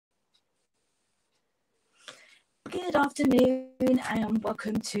Good afternoon and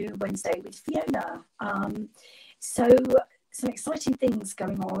welcome to Wednesday with Fiona. So some exciting things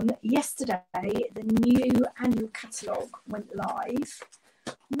going on. Yesterday, the new annual catalogue went live.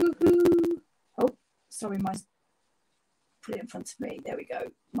 Woohoo! Oh, sorry, put it in front of me. There we go.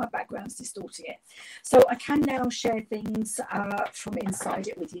 My background's distorting it. So I can now share things from inside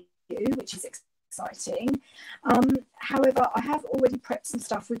it with you, which is exciting. However, I have already prepped some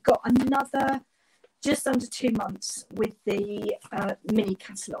stuff. We've got another just under 2 months with the mini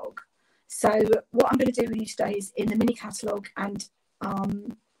catalogue. So what I'm going to do with you today is in the mini catalogue and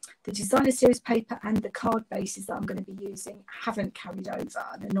the designer series paper and the card bases that I'm going to be using haven't carried over.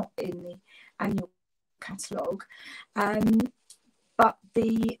 They're not in the annual catalogue. But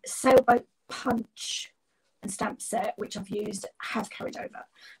the Sailboat punch and stamp set, which I've used, have carried over.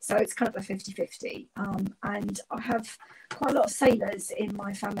 So it's kind of a 50-50. And I have quite a lot of sailors in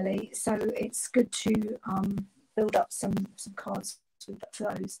my family, so it's good to build up some cards for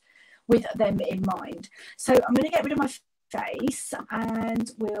those with them in mind. So I'm going to get rid of my face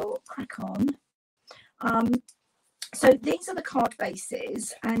and we'll crack on. So these are the card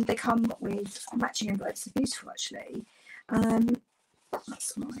bases and they come with matching envelopes. They're beautiful, actually.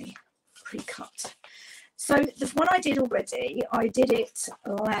 That's my pre-cut. So the one I did already, I did it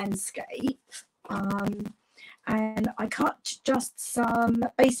landscape, and I cut just some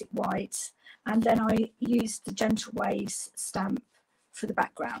basic white, and then I used the Gentle Waves stamp for the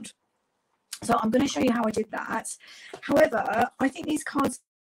background. So I'm going to show you how I did that. However, I think these cards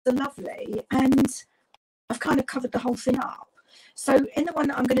are lovely, and I've kind of covered the whole thing up. So in the one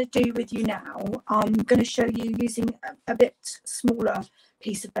that I'm going to do with you now, I'm going to show you using a bit smaller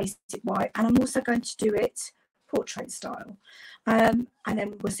piece of basic white, and I'm also going to do it portrait style, and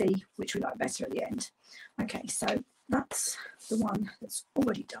then we'll see which we like better at the end. Okay, so that's the one that's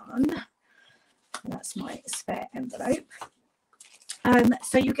already done. That's my spare envelope.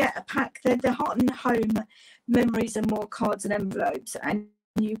 So you get a pack. They're Heart and Home Memories and More cards and envelopes, and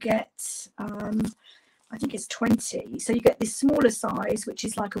you get I think it's 20. So you get this smaller size, which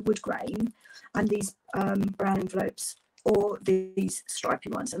is like a wood grain, and these brown envelopes, or these stripy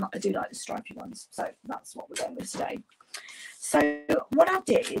ones. And I do like the stripy ones. So that's what we're going with today. So what I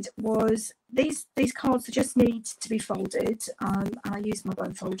did was these cards just need to be folded. And I used my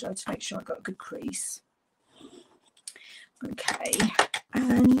bone folder to make sure I got a good crease. Okay.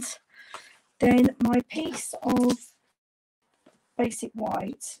 And then my piece of basic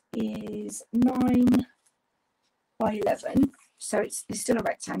white is 9 by 11, so it's still a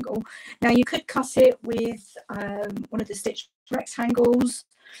rectangle. Now you could cut it with one of the stitched rectangles,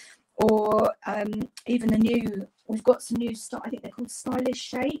 or even the new, we've got some new stuff, I think they're called stylish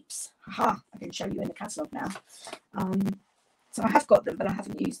shapes. Aha, I can show you in the catalogue now. So I have got them, but I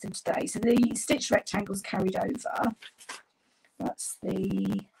haven't used them today. So the stitched rectangles carried over. That's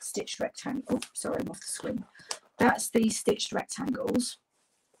the stitched rectangle. Oh, sorry, I'm off the screen. That's the stitched rectangles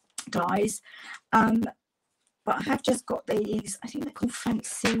dies. But I have just got these, I think they're called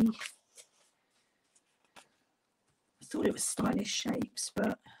Fancy. I thought it was Stylish Shapes,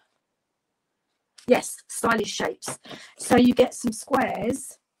 but yes, Stylish Shapes. So you get some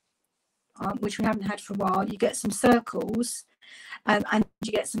squares, which we haven't had for a while. You get some circles, and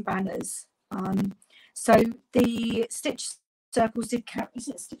you get some banners. So the stitched circles did count. Is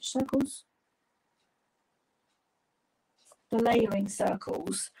it stitched circles? The layering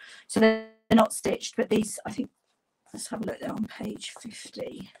circles. So they're not stitched, but these, I think, let's have a look there on page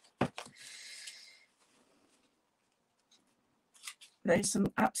 50. There's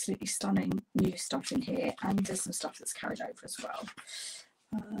some absolutely stunning new stuff in here, and there's some stuff that's carried over as well.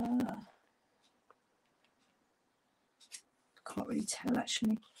 Can't really tell,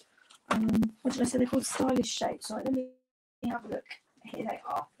 actually. What did I say? They're called Stylish Shapes. Right, let me have a look. Here they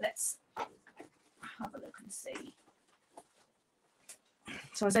are. Let's have a look and see.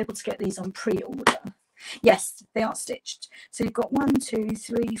 So I was able to get these on pre-order. Yes, they are stitched. So you've got 1, 2,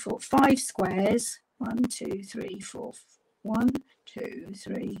 3, 4, 5 squares. 1, 2, 3, 4. 1, 2,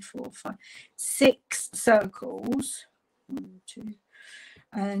 3, 4, 5. 6 circles. 1, 2,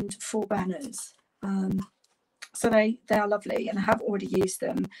 and 4 banners. So they are lovely, and I have already used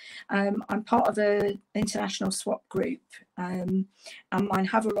them. I'm part of an international swap group, and mine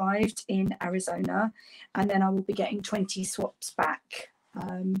have arrived in Arizona, and then I will be getting 20 swaps back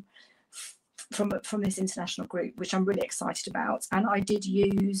from this international group, which I'm really excited about. And I did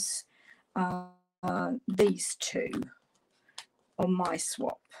use these two on my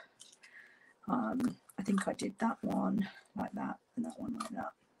swap. I think I did that one like that and that one like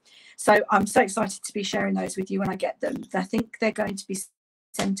that. So I'm so excited to be sharing those with you when I get them. I think they're going to be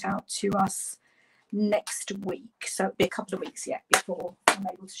sent out to us next week, so it'll be a couple of weeks yet before I'm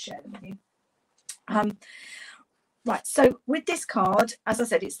able to share them with you. Right, so with this card, as I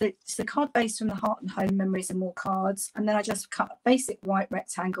said, it's the card base from the Heart and Home Memories and More cards, and then I just cut a basic white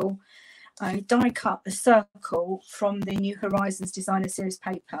rectangle. I die cut a circle from the New Horizons Designer Series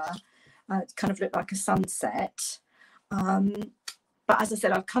paper. It kind of looked like a sunset. But as I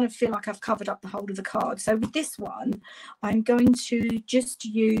said, I kind of feel like I've covered up the whole of the card. So with this one, I'm going to just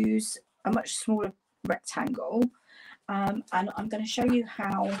use a much smaller rectangle. And I'm going to show you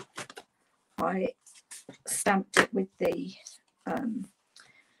how I stamped it with the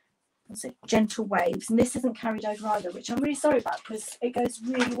what's it, gentle waves, and this isn't carried over either, which I'm really sorry about because it goes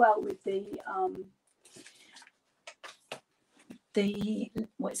really well with the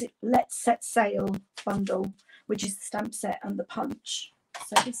what is it, Let's Set Sail bundle, which is the stamp set and the punch.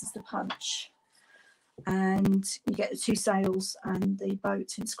 So this is the punch, and you get the 2 sails and the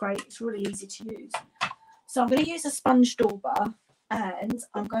boat, and it's great. It's really easy to use. So I'm going to use a sponge dauber, and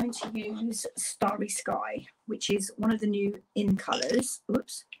I'm going to use Starry Sky, which is one of the new in colours.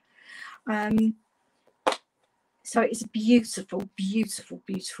 Oops. So it's a beautiful, beautiful,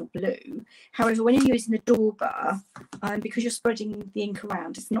 beautiful blue. However, when you're using the dauber, because you're spreading the ink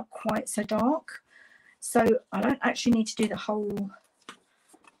around, it's not quite so dark. So I don't actually need to do the whole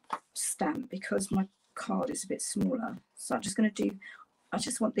stamp because my card is a bit smaller. So I'm just going to do, I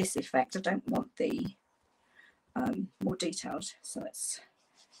just want this effect. I don't want the more detailed. So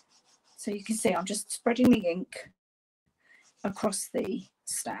you can see I'm just spreading the ink across the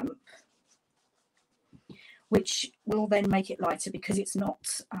stamp, which will then make it lighter because it's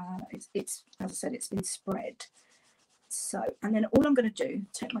not it's as I said, it's been spread. So, and then all I'm going to do,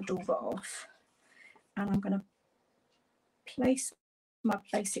 take my dauber off, and I'm going to place my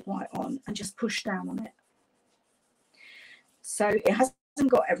basic white on and just push down on it. So it hasn't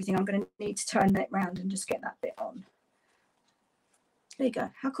got everything. I'm going to need to turn that round and just get that bit on. There you go.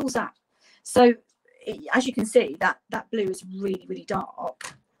 How cool is that? So as you can see, that blue is really, really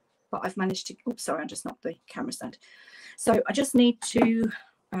dark, but I've managed to, oops, sorry, I just knocked the camera stand. So I just need to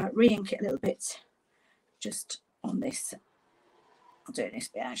re-ink it a little bit just on this. I'll do this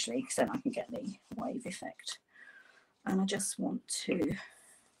bit actually, because then I can get the wave effect. And I just want to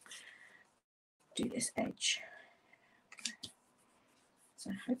do this edge.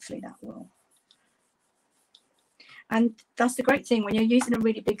 So hopefully that will. And that's the great thing when you're using a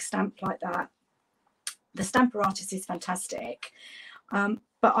really big stamp like that. The stamper artist is fantastic,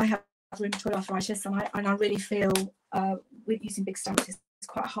 but I have rheumatoid arthritis, and I really feel with using big stamps is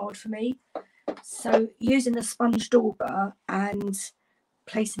quite hard for me. So using the sponge dauber and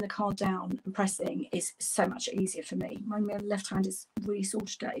placing the card down and pressing is so much easier for me. My left hand is really sore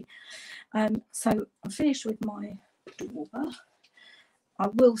today. So I'm finished with my dauber. I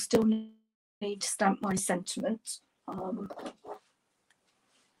will still need to stamp my sentiment. And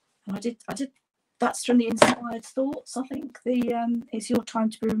I did. That's from the Inspired Thoughts. I think it's your time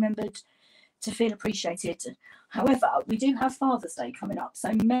to be remembered, to feel appreciated. However, we do have Father's Day coming up,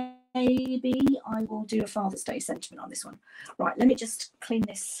 so maybe I will do a Father's Day sentiment on this one. Right, let me just clean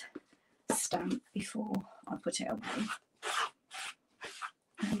this stamp before I put it away.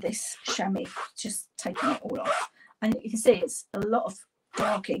 And this chamois, just taking it all off. And you can see it's a lot of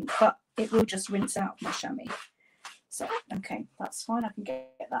dark ink, but it will just rinse out my chamois. So, okay, that's fine. I can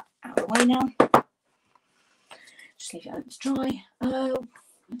get that out of the way now. Just leave it to dry. I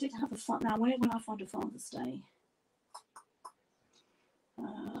did have a fun. Now, where will I find a Father's Day?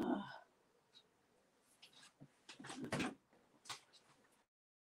 I'm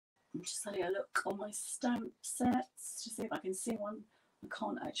just having a look on my stamp sets to see if I can see one. I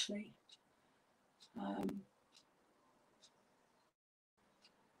can't actually.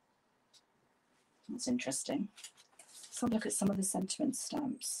 That's interesting. Let's have a look at some of the sentiment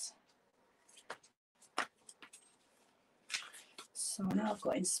stamps. So now I've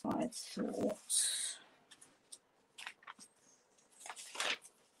got Inspired Thoughts.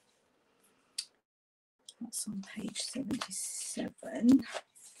 That's on page 77.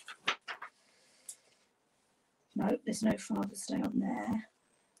 No, there's no Father's Day on there.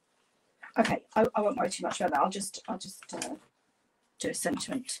 Okay, I won't worry too much about that. I'll just do a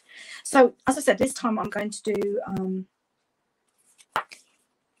sentiment. So as I said, this time I'm going to do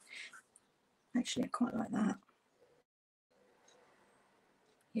actually I quite like that.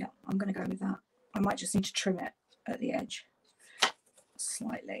 Yeah, I'm going to go with that. I might just need to trim it at the edge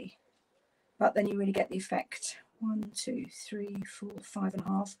slightly, but then you really get the effect. 1, 2, 3, 4,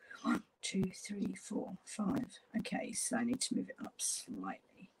 5.5. 1, 2, 3, 4, 5. Okay, so I need to move it up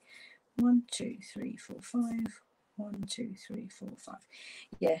slightly. 1, 2, 3, 4, 5. 1, 2, 3, 4, 5.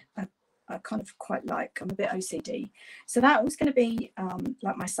 Yeah, I I kind of quite like. I'm a bit OCD. So that was going to be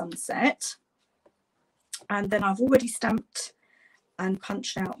like my sunset. And then I've already stamped and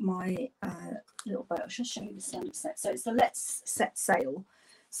punched out my little boat. I'll just show you the stamp set. So it's the Let's Set Sail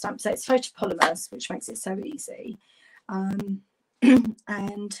stamp set. It's photopolymers, which makes it so easy. And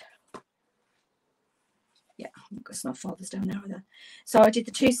yeah, I've got some fathers down there either. So I did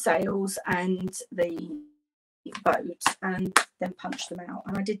the 2 sails and the boat and then punched them out,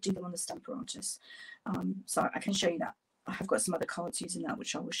 and I did do them on the Stamparatus. So I can show you that. I have got some other cards using that,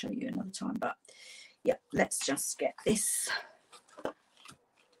 which I will show you another time. But yeah, let's just get this.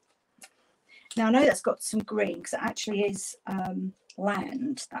 Now I know that's got some green because it actually is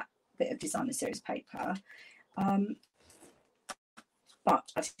land, that bit of Designer Series paper,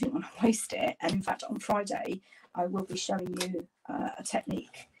 but I didn't want to waste it. And in fact, on Friday I will be showing you a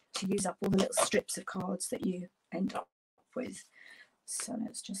technique to use up all the little strips of cards that you end up with. So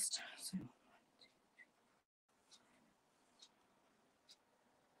let's just let's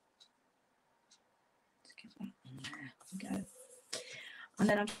get that in there. We go. And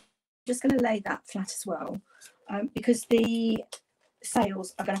then I'm just going to lay that flat as well, because the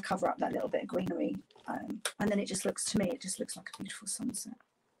sails are going to cover up that little bit of greenery, and then it just looks, to me, it just looks like a beautiful sunset.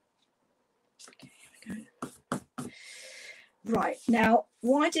 Okay, here we go. Right, now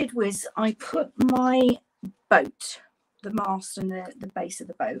what I did was I put my boat, the mast and the base of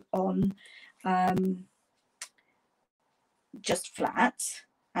the boat, on just flat,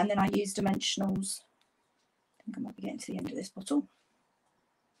 and then I used dimensionals. I think I might be getting to the end of this bottle.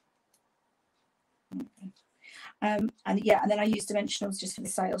 Okay. And yeah, and then I used dimensionals just for the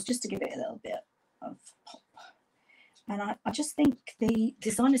sails, just to give it a little bit of pop. And I just think the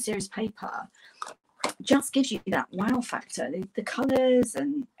Designer Series paper just gives you that wow factor, the colours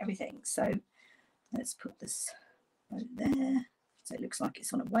and everything. So let's put this boat there, so it looks like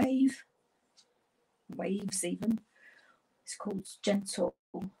it's on a wave, waves even. It's called Gentle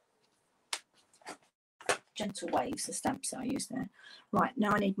Waves, the stamps that I use there. Right,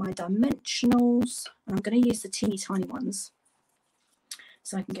 now I need my dimensionals, and I'm going to use the teeny tiny ones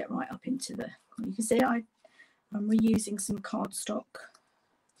so I can get right up into the, you can see I'm reusing some cardstock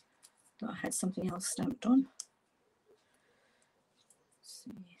that I had something else stamped on.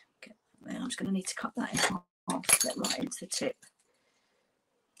 So get there. I'm just going to need to cut that in half to get right into the tip.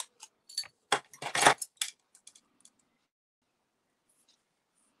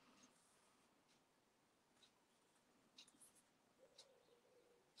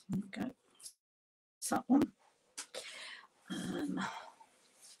 There we go. It's that one.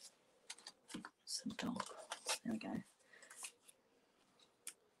 Some dog. There we go.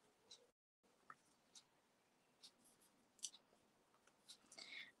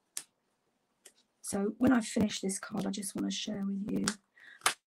 So when I've finished this card, I just want to share with you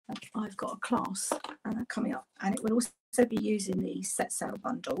that I've got a class coming up, and it will also be using the Set Sail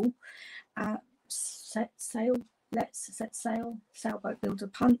bundle. Set Sail, Let's Set Sail, Sailboat Builder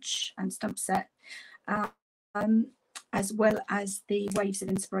Punch and Stamp Set, as well as the Waves of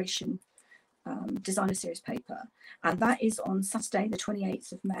Inspiration Designer Series paper. And that is on Saturday the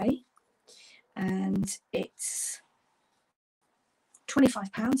 28th of May, and it's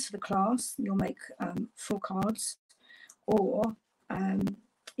 £25 for the class. You'll make 4 cards, or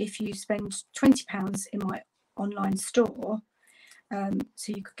if you spend £20 in my online store,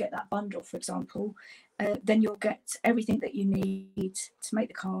 so you could get that bundle, for example, then you'll get everything that you need to make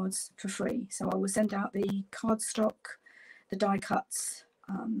the cards for free. So I will send out the cardstock, the die cuts,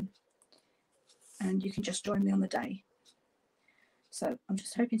 and you can just join me on the day. So I'm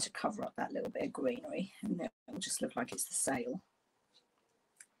just hoping to cover up that little bit of greenery, and then it will just look like it's the sail.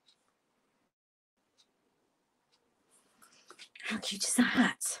 How cute is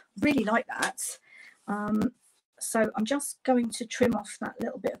that? Really like that. So I'm just going to trim off that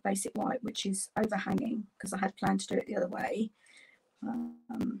little bit of basic white, which is overhanging, because I had planned to do it the other way.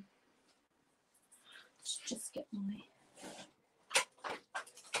 Let's just get my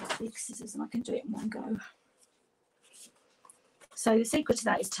big scissors and I can do it in one go. So the secret to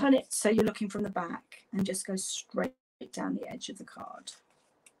that is turn it so you're looking from the back and just go straight down the edge of the card.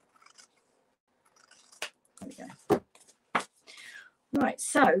 There we go. Right,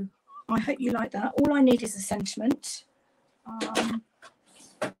 so I hope you like that. All I need is a sentiment.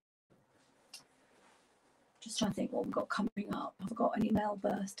 Just trying to think what we've got coming up. Have I got any male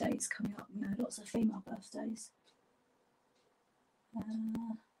birthdays coming up? No, lots of female birthdays.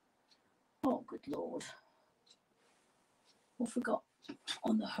 Oh, good Lord. What have we got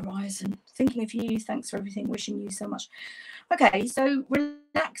on the horizon? Thinking of you, thanks for everything, wishing you so much. Okay, so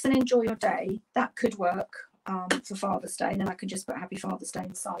relax and enjoy your day. That could work. for Father's Day, and then I can just put Happy Father's Day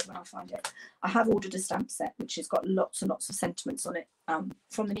inside when I find it. I have ordered a stamp set which has got lots and lots of sentiments on it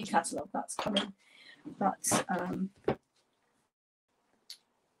from the new catalogue that's coming, but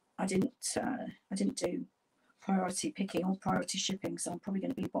I didn't do priority picking or priority shipping, so I'm probably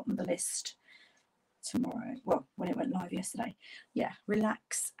going to be bottom of the list tomorrow. Well, when it went live yesterday. Yeah,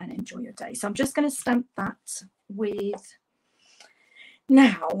 relax and enjoy your day. So I'm just going to stamp that with,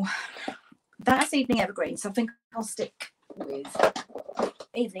 now that's Evening Evergreen, so I think I'll stick with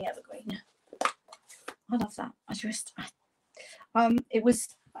Evening Evergreen. I love that. I saw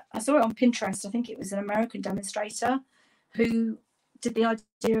it on Pinterest. I think it was an American demonstrator who did the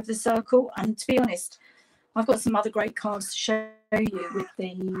idea of the circle, and to be honest, I've got some other great cards to show you with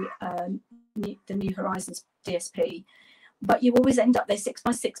the New Horizons DSP, but you always end up, they're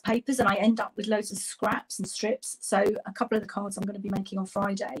 6x6 papers, and I end up with loads of scraps and strips. So a couple of the cards I'm going to be making on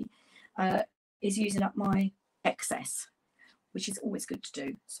Friday is using up my excess, which is always good to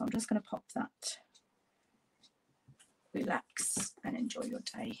do. So I'm just going to pop that. Relax and enjoy your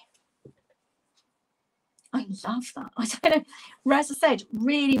day. I love that. I don't know, as I said,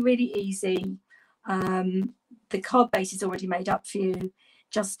 really, really easy. The card base is already made up for you.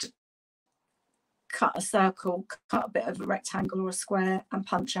 Just cut a circle, cut a bit of a rectangle or a square, and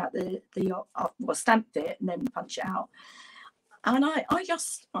punch out well, stamp it and then punch it out. And I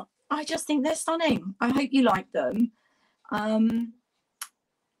just think they're stunning. I hope you like them. I'd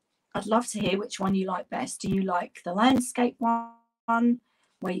love to hear which one you like best. Do you like the landscape one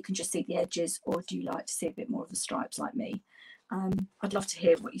where you can just see the edges, or do you like to see a bit more of the stripes like me? I'd love to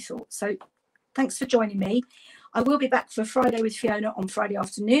hear what you thought. So thanks for joining me. I will be back for Friday with Fiona on Friday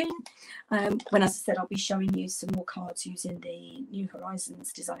afternoon, when, as I said, I'll be showing you some more cards using the New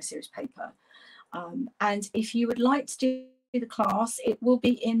Horizons Design Series paper. And if you would like to do the class, it will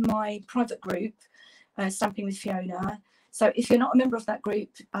be in my private group, Stamping with Fiona. So if you're not a member of that group,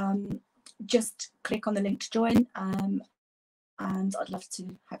 just click on the link to join, and I'd love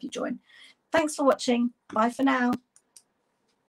to have you join. Thanks for watching. Bye for now.